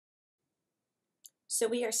So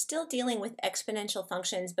we are still dealing with exponential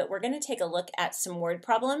functions, but we're going to take a look at some word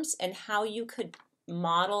problems and how you could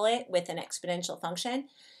model it with an exponential function.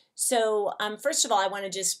 So first of all, I want to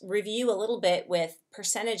just review a little bit with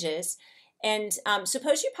percentages. And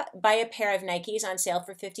suppose you buy a pair of Nikes on sale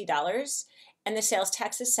for $50 and the sales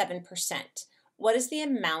tax is 7%. What is the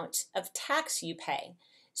amount of tax you pay?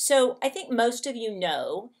 So I think most of you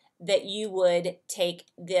know that you would take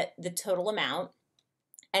the total amount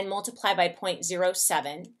and multiply by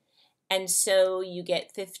 0.07, and so you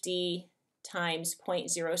get 50 times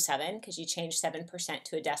 0.07 because you change 7%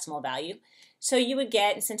 to a decimal value. So you would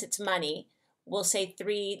get, and since it's money, we'll say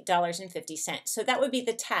 $3.50. So that would be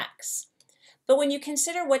the tax. But when you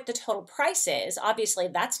consider what the total price is, obviously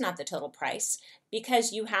that's not the total price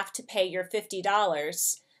because you have to pay your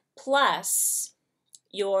 $50 plus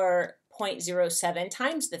your 0.07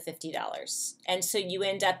 times the $50. And so you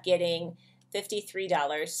end up getting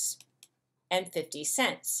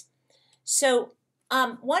 $53.50. So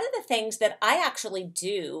one of the things that I actually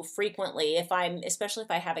do frequently, especially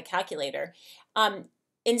if I have a calculator,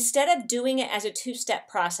 instead of doing it as a two-step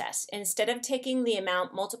process, instead of taking the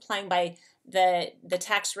amount, multiplying by the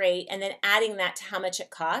tax rate, and then adding that to how much it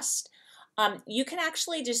cost, you can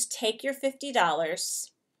actually just take your $50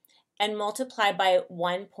 and multiply by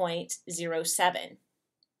 1.07.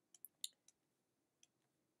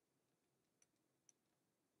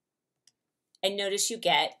 And notice you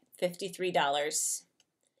get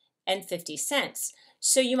 $53.50.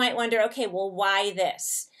 So you might wonder, okay, well, why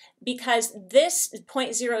this? Because this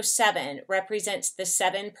 0.07 represents the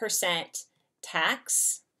 7%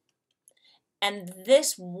 tax, and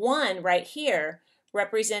this one right here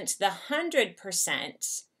represents the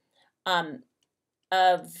 100%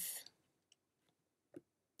 of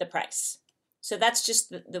the price. So that's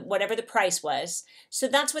just whatever the price was. So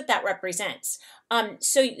that's what that represents.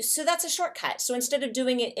 So that's a shortcut. So instead of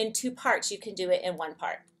doing it in two parts, you can do it in one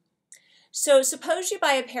part. So suppose you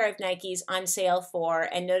buy a pair of Nikes on sale for,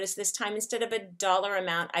 and notice this time instead of a dollar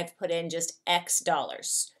amount, I've put in just X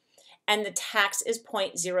dollars. And the tax is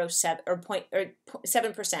 0.07 or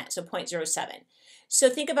 7%, so 0.07.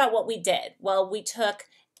 So think about what we did. Well, we took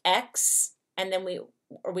X and then we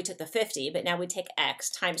took the 50, but now we take X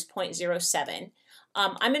times 0.07.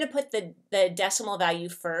 I'm going to put the decimal value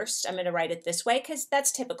first. I'm going to write it this way because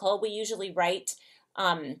that's typical. We usually write,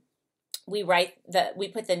 we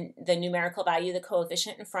put the numerical value, the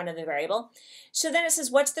coefficient in front of the variable. So then it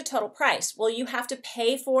says, what's the total price? Well, you have to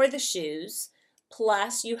pay for the shoes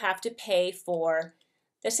plus you have to pay for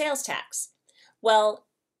the sales tax. Well,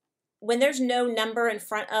 when there's no number in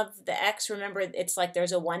front of the X, remember it's like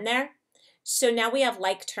there's a 1 there. So now we have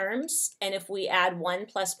like terms, and if we add 1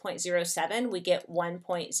 plus 0.07, we get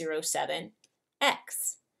 1.07x.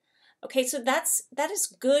 Okay, so that is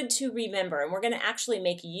good to remember, and we're going to actually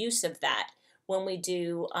make use of that when we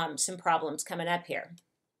do some problems coming up here.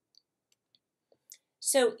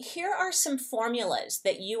 So here are some formulas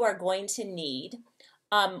that you are going to need.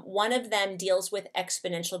 One of them deals with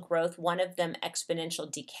exponential growth, one of them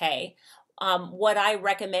exponential decay. What I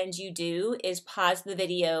recommend you do is pause the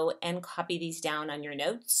video and copy these down on your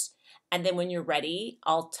notes. And then when you're ready,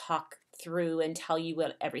 I'll talk through and tell you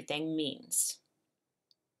what everything means.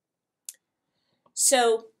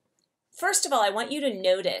 So first of all, I want you to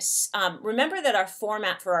notice, remember that our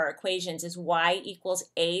format for our equations is y equals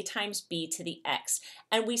a times b to the x.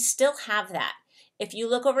 And we still have that. If you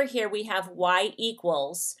look over here, we have y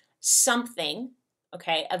equals something.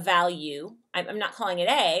 Okay, a value. I'm not calling it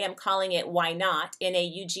A, I'm calling it y naught.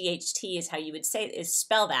 N-A-U-G-H-T is how you would say it, is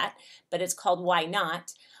spell that, but it's called y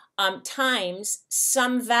naught, times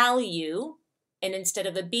some value, and instead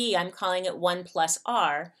of a B, I'm calling it 1 plus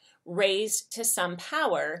r, raised to some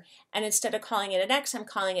power, and instead of calling it an x, I'm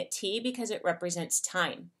calling it t because it represents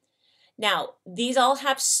time. Now, these all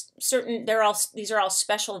have these are all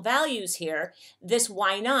special values here. This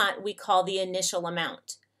y naught we call the initial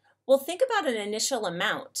amount. Well, think about an initial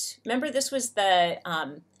amount. Remember this was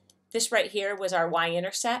this right here was our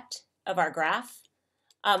y-intercept of our graph.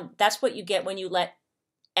 That's what you get when you let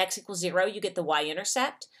x equals 0, you get the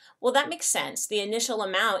y-intercept. Well, that makes sense. The initial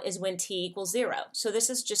amount is when t equals 0. So this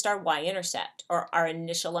is just our y-intercept, or our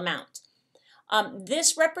initial amount.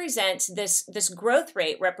 This represents, this growth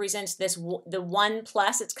rate represents the 1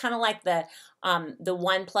 plus, it's kind of like the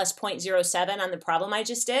 1 plus 0.07 on the problem I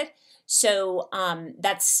just did. So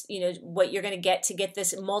that's, what you're going to get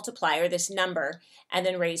this multiplier, this number, and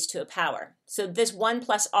then raised to a power. So this 1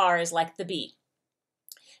 plus r is like the b.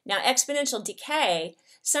 Now exponential decay,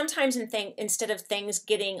 sometimes instead of things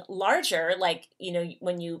getting larger, like,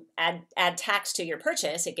 when you add tax to your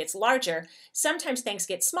purchase, it gets larger. Sometimes things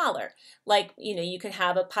get smaller. Like, you could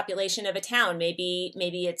have a population of a town. Maybe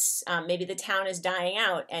it's maybe the town is dying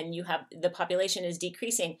out and the population is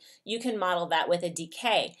decreasing. You can model that with a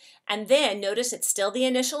decay. And then notice it's still the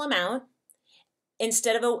initial amount and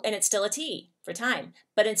it's still a t for time,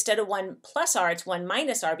 but instead of 1 plus r, it's 1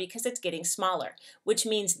 minus r because it's getting smaller, which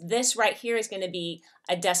means this right here is going to be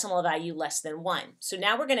a decimal value less than 1. So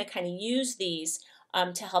now we're going to kind of use these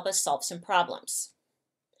to help us solve some problems.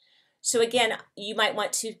 So again, you might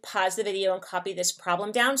want to pause the video and copy this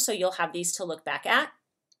problem down so you'll have these to look back at.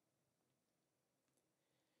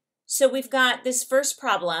 So we've got this first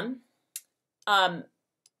problem,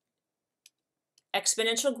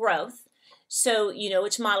 exponential growth. So you know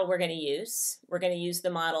which model we're going to use. We're going to use the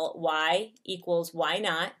model y equals y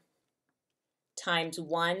naught times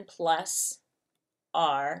 1 plus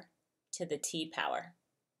r to the t power.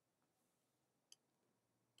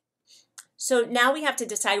 So now we have to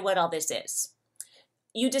decide what all this is.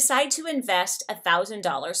 You decide to invest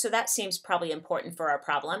 $1,000, so that seems probably important for our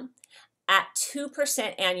problem, at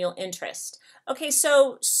 2% annual interest. Okay,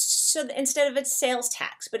 so instead of it's sales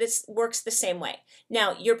tax, but it works the same way.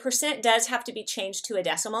 Now, your percent does have to be changed to a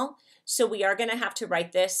decimal, so we are going to have to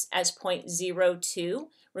write this as 0.02.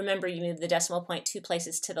 Remember, you move the decimal point 2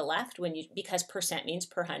 places to the left because percent means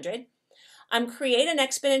per 100. Create an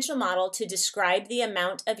exponential model to describe the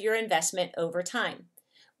amount of your investment over time.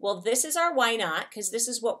 Well, this is our y naught because this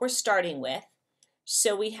is what we're starting with.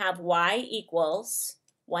 So we have y equals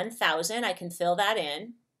 1,000. I can fill that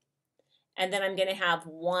in. And then I'm going to have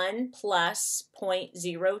 1 plus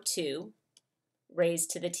 0.02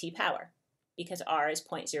 raised to the t power because r is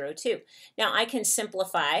 0.02. Now I can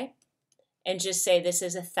simplify and just say this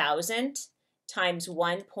is 1,000 times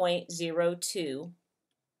 1.02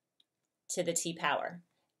 to the t power.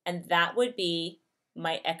 And that would be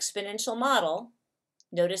my exponential model.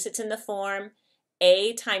 Notice it's in the form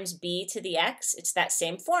a times b to the x. It's that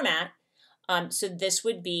same format. So this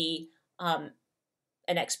would be an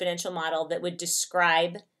exponential model that would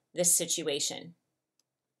describe this situation.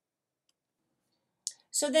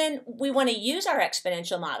 So then we want to use our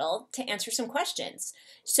exponential model to answer some questions.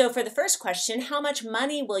 So for the first question, how much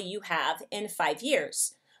money will you have in 5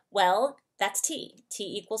 years? Well, that's t. T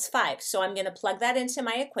equals 5. So I'm going to plug that into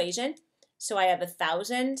my equation. So I have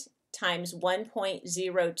 1,000 times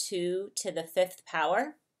 1.02 to the 5th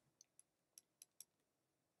power.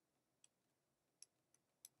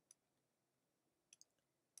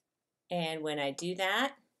 And when I do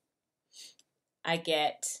that, I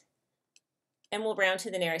get, and we'll round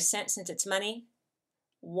to the nearest cent since it's money,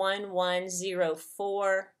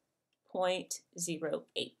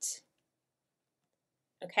 1104.08.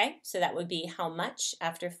 Okay, so that would be how much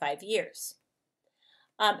after 5 years.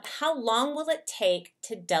 How long will it take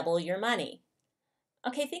to double your money?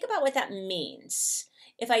 Okay, think about what that means.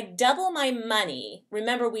 If I double my money,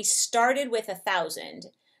 remember we started with 1,000.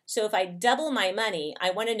 So if I double my money,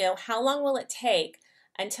 I want to know how long will it take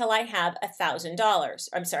until I have $1,000.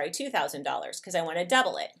 I'm sorry, $2,000 because I want to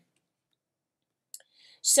double it.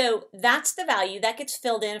 So that's the value that gets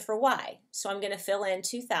filled in for y. So I'm going to fill in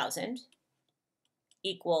 2,000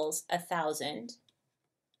 equals 1,000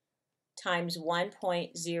 times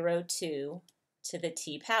 1.02 to the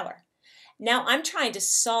t power. Now I'm trying to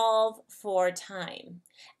solve for time.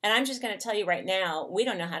 And I'm just going to tell you right now, we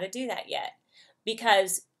don't know how to do that yet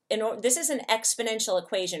because this is an exponential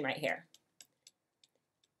equation right here.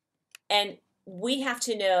 And we have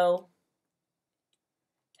to know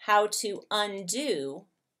how to undo.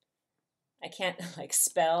 I can't like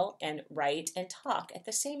spell and write and talk at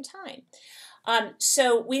the same time.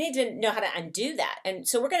 So we need to know how to undo that. And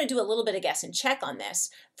so we're going to do a little bit of guess and check on this.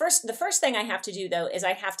 The first thing I have to do though is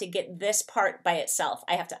I have to get this part by itself.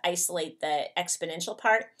 I have to isolate the exponential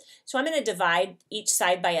part. So I'm going to divide each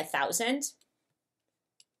side by 1,000.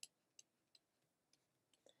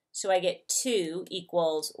 So I get 2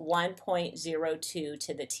 equals 1.02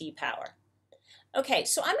 to the t power. Okay,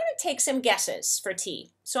 so I'm going to take some guesses for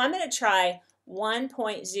t. So I'm going to try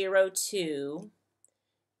 1.02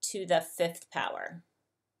 to the 5th power.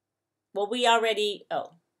 Well, we already, and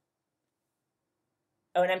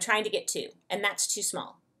I'm trying to get 2, and that's too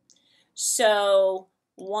small. So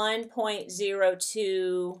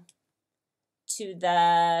 1.02 to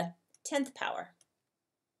the 10th power,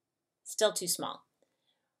 still too small.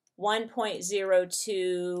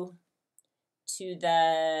 1.02 to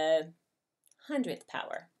the 100th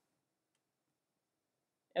power.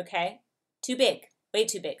 Okay, too big, way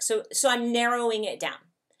too big. So I'm narrowing it down.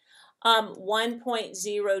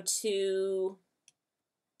 1.02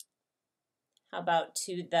 How about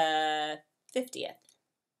to the 50th?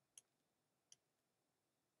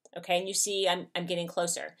 Okay, and you see I'm getting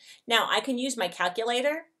closer. Now I can use my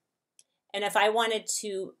calculator, and if I wanted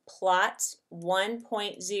to plot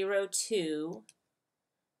 1.02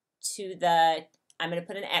 to the, I'm going to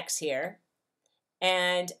put an X here,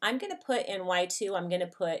 and I'm going to put in Y2, I'm going to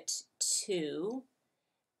put 2,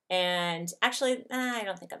 and actually, I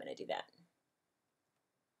don't think I'm going to do that.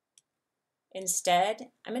 Instead,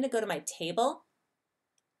 I'm going to go to my table.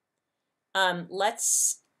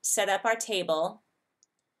 Let's set up our table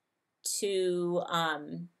to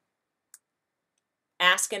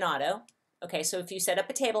ask and auto. Okay, so if you set up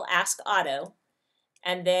a table, ask auto,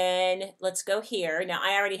 and then let's go here. Now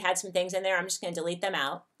I already had some things in there. I'm just going to delete them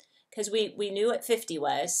out because we knew what 50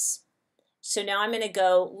 was. So now I'm going to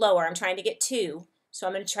go lower. I'm trying to get 2. So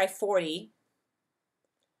I'm going to try 40.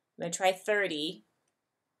 I'm going to try 30.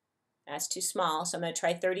 That's too small. So I'm going to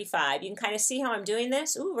try 35. You can kind of see how I'm doing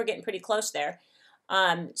this. Ooh, we're getting pretty close there.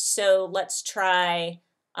 So let's try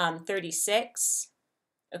 36.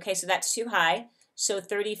 Okay, so that's too high. So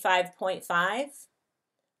 35.5.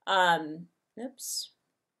 Oops.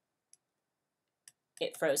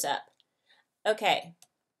 It froze up. Okay,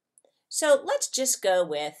 so let's just go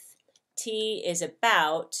with T is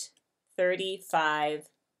about 35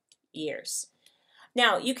 years.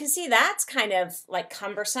 Now, you can see that's kind of like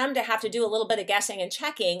cumbersome to have to do a little bit of guessing and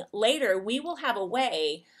checking. Later, we will have a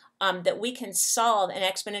way that we can solve an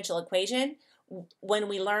exponential equation when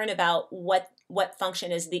we learn about what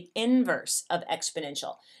function is the inverse of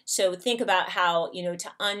exponential. So think about how,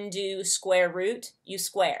 to undo square root, you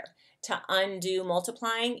square. To undo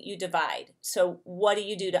multiplying, you divide. So what do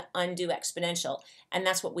you do to undo exponential? And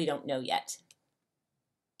that's what we don't know yet.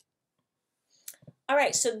 All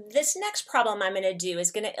right, so this next problem I'm going to do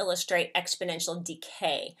is going to illustrate exponential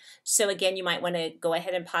decay. So again, you might want to go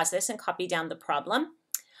ahead and pause this and copy down the problem.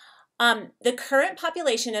 The current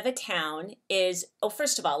population of a town is,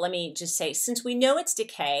 first of all, let me just say, since we know it's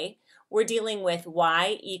decay, we're dealing with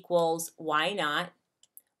y equals y naught,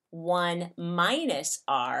 1 minus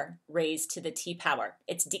r raised to the t power.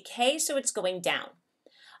 It's decay, so it's going down.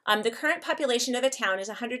 The current population of a town is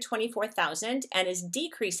 124,000 and is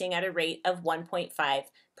decreasing at a rate of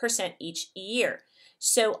 1.5% each year.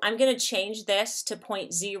 So I'm going to change this to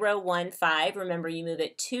 0.015. Remember, you move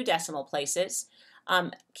it 2 decimal places.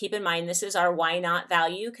 Keep in mind this is our y naught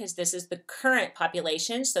value because this is the current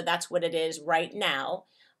population, so that's what it is right now.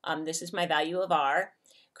 This is my value of r.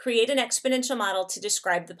 Create an exponential model to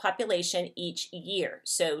describe the population each year.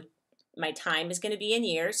 So my time is going to be in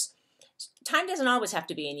years. Time doesn't always have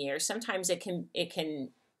to be in years. Sometimes it can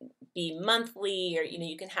be monthly, or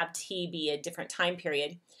you can have t be a different time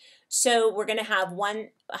period. So we're going to have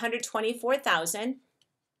 124,000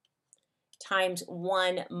 times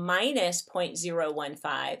 1 minus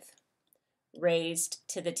 0.015 raised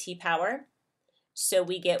to the t power. So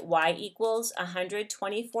we get y equals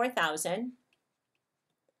 124,000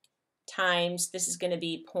 times, this is going to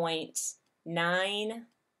be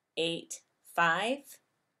 0.985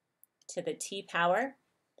 to the t power,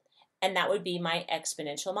 and that would be my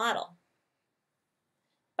exponential model.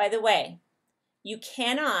 By the way, you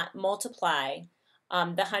cannot multiply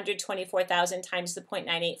the 124,000 times the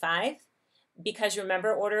 0.985 because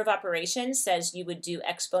remember, order of operations says you would do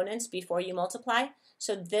exponents before you multiply,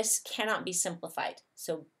 so this cannot be simplified,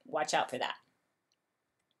 so watch out for that.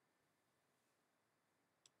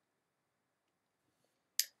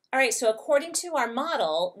 All right, so according to our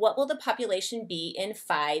model, what will the population be in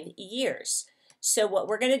 5 years? So what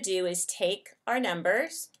we're going to do is take our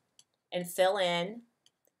numbers and fill in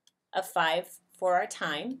a 5 for our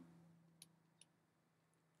time.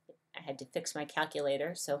 I had to fix my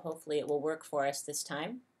calculator, so hopefully it will work for us this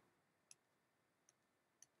time.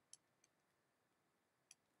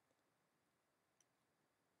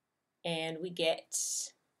 And we get,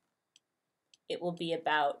 it will be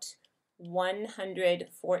about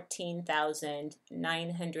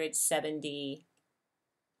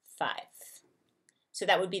 114,975. So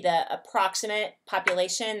that would be the approximate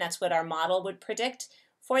population. That's what our model would predict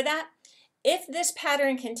for that. If this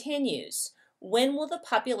pattern continues, when will the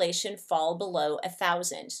population fall below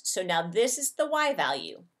 1,000? So now this is the y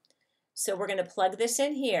value. So we're going to plug this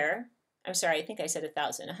in here. I'm sorry, I think I said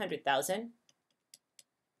 1,000, 100,000.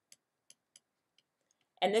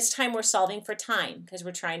 And this time we're solving for time because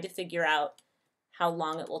we're trying to figure out how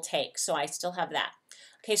long it will take. So I still have that.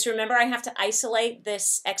 Okay, so remember I have to isolate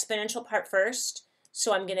this exponential part first.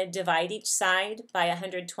 So I'm going to divide each side by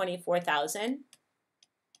 124,000.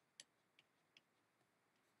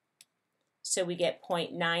 So we get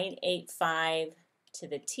 0.985 to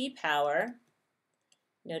the t power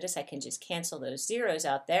Notice I can just cancel those zeros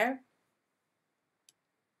out there.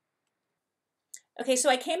 Okay, so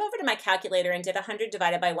I came over to my calculator and did 100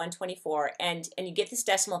 divided by 124, and you get this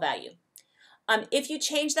decimal value. If you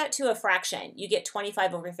change that to a fraction, you get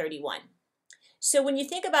 25 over 31. So when you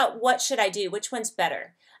think about what should I do, which one's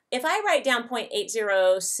better? If I write down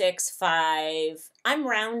 0.8065, I'm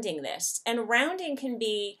rounding this, and rounding can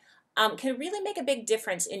really make a big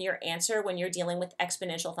difference in your answer when you're dealing with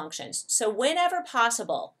exponential functions. So whenever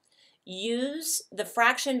possible, use the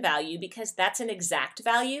fraction value because that's an exact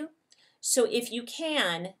value. So if you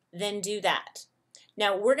can, then do that.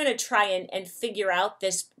 Now we're going to try and figure out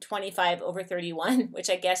this 25 over 31, which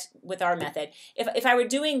I guess with our method. If I were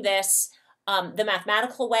doing this the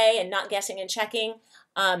mathematical way and not guessing and checking,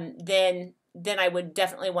 then I would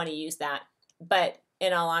definitely want to use that. But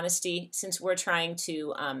in all honesty, since we're trying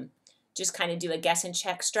to just kind of do a guess and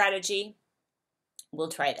check strategy, we'll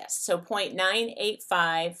try this. So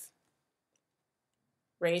 0.985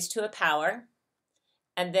 raised to a power,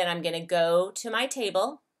 and then I'm going to go to my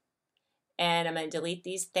table, and I'm going to delete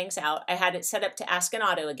these things out. I had it set up to ask an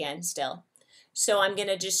auto again still. So I'm going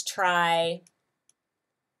to just try,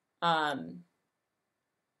 I'm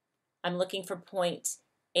looking for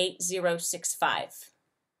 0.8065.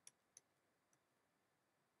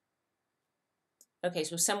 Okay,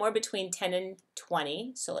 so somewhere between 10 and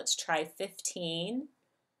 20. So let's try 15.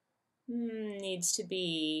 Needs to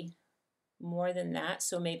be more than that,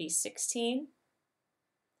 so maybe 16.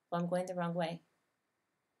 Well, I'm going the wrong way.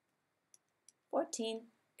 14,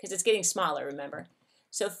 because it's getting smaller, remember.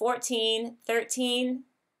 So 14, 13.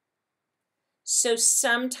 So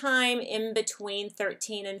sometime in between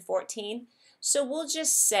 13 and 14. So we'll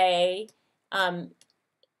just say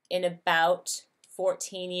in about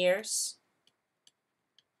 14 years.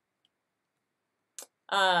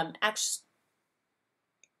 Actually,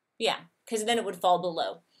 yeah, because then it would fall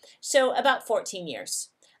below. So about 14 years.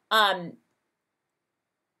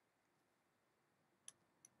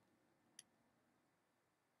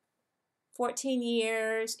 14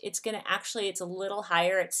 years, it's a little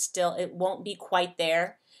higher. It won't be quite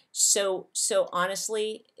there. So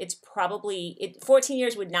honestly, it's probably, 14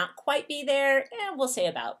 years would not quite be there. We'll say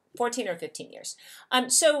about 14 or 15 years.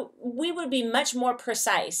 So we would be much more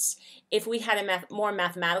precise if we had a more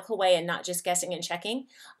mathematical way and not just guessing and checking.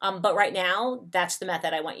 But right now, that's the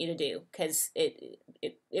method I want you to do because it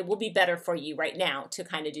will be better for you right now to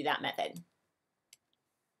kind of do that method.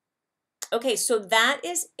 Okay, so that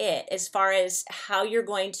is it as far as how you're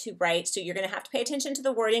going to write. So you're going to have to pay attention to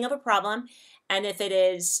the wording of a problem. And if it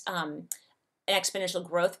is an exponential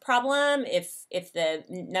growth problem, if the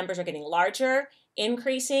numbers are getting larger,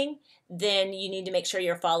 increasing, then you need to make sure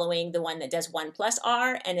you're following the one that does 1 plus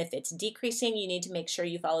r. And if it's decreasing, you need to make sure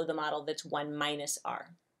you follow the model that's 1 minus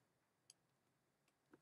r.